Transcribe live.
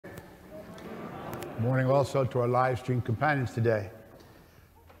Morning also to our live stream companions today.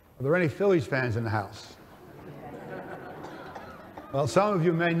 Are there any Phillies fans in the house? Well, some of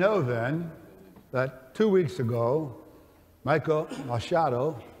you may know then that 2 weeks ago, Michael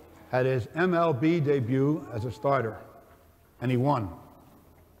Machado had his MLB debut as a starter, and he won.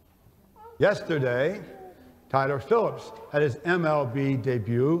 Yesterday, Tyler Phillips had his MLB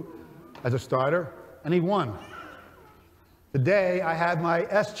debut as a starter, and he won. Today, I have my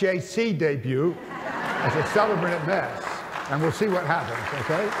SJC debut as a celebrant at Mass, and we'll see what happens,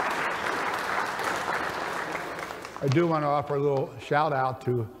 okay? I do want to offer a little shout out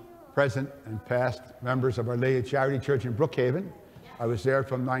to present and past members of Our Lady of Charity Church in Brookhaven. I was there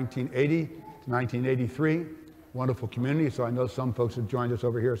from 1980 to 1983. Wonderful community, so I know some folks have joined us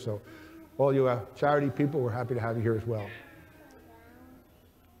over here. So all you charity people, we're happy to have you here as well.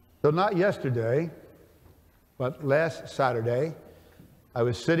 So not yesterday, but last Saturday, I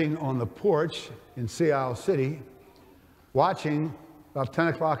was sitting on the porch in Sea Isle City, watching about 10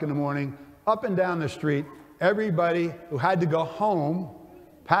 o'clock in the morning, up and down the street, everybody who had to go home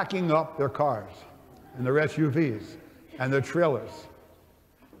packing up their cars and their SUVs and their trailers.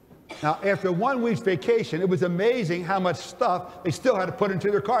 Now, after 1 week's vacation, it was amazing how much stuff they still had to put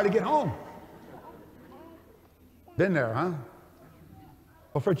into their car to get home. Been there, huh?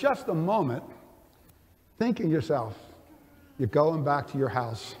 Well, for just a moment, think in yourself, you're going back to your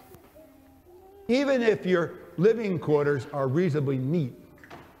house. Even if your living quarters are reasonably neat,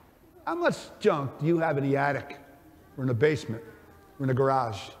 how much junk do you have in the attic or in the basement or in the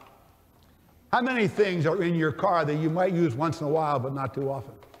garage? How many things are in your car that you might use once in a while but not too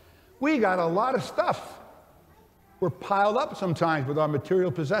often? We got a lot of stuff. We're piled up sometimes with our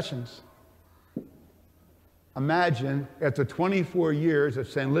material possessions. Imagine after 24 years at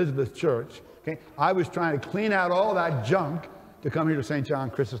St. Elizabeth's Church, okay, I was trying to clean out all that junk to come here to St. John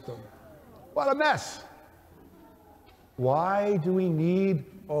Chrysostom. What a mess. Why do we need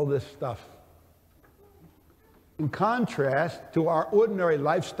all this stuff? In contrast to our ordinary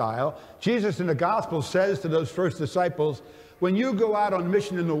lifestyle, Jesus in the Gospel says to those first disciples, when you go out on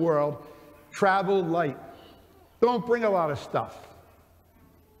mission in the world, travel light. Don't bring a lot of stuff.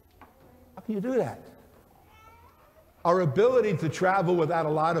 How can you do that? Our ability to travel without a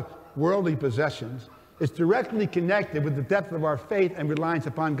lot of worldly possessions is directly connected with the depth of our faith and reliance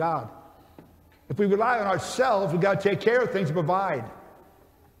upon God. If we rely on ourselves, we've got to take care of things and provide.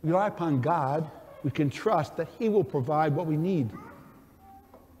 If we rely upon God, we can trust that He will provide what we need.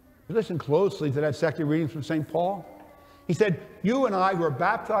 Listen closely to that second reading from St. Paul. He said, you and I who are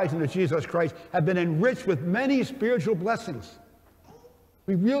baptized into Jesus Christ have been enriched with many spiritual blessings.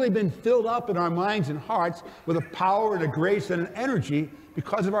 We've really been filled up in our minds and hearts with a power and a grace and an energy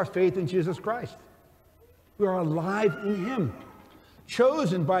because of our faith in Jesus Christ. We are alive in Him,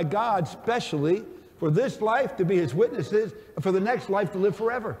 chosen by God specially for this life to be His witnesses and for the next life to live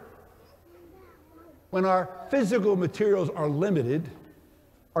forever. When our physical materials are limited,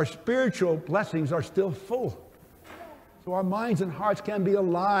 our spiritual blessings are still full. So our minds and hearts can be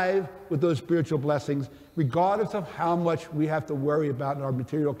alive with those spiritual blessings, regardless of how much we have to worry about in our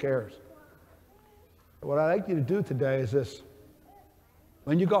material cares. What I'd like you to do today is this.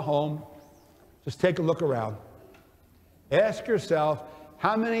 When you go home, just take a look around. Ask yourself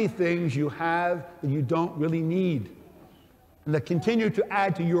how many things you have that you don't really need and that continue to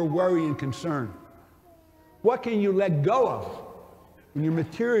add to your worry and concern. What can you let go of in your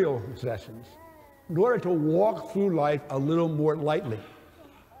material possessions in order to walk through life a little more lightly,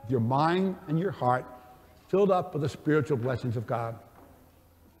 with your mind and your heart filled up with the spiritual blessings of God?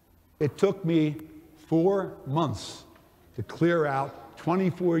 It took me 4 months to clear out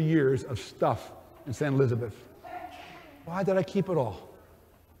 24 years of stuff in St. Elizabeth. Why did I keep it all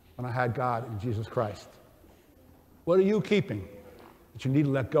when I had God in Jesus Christ? What are you keeping that you need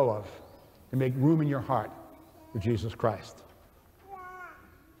to let go of to make room in your heart for Jesus Christ?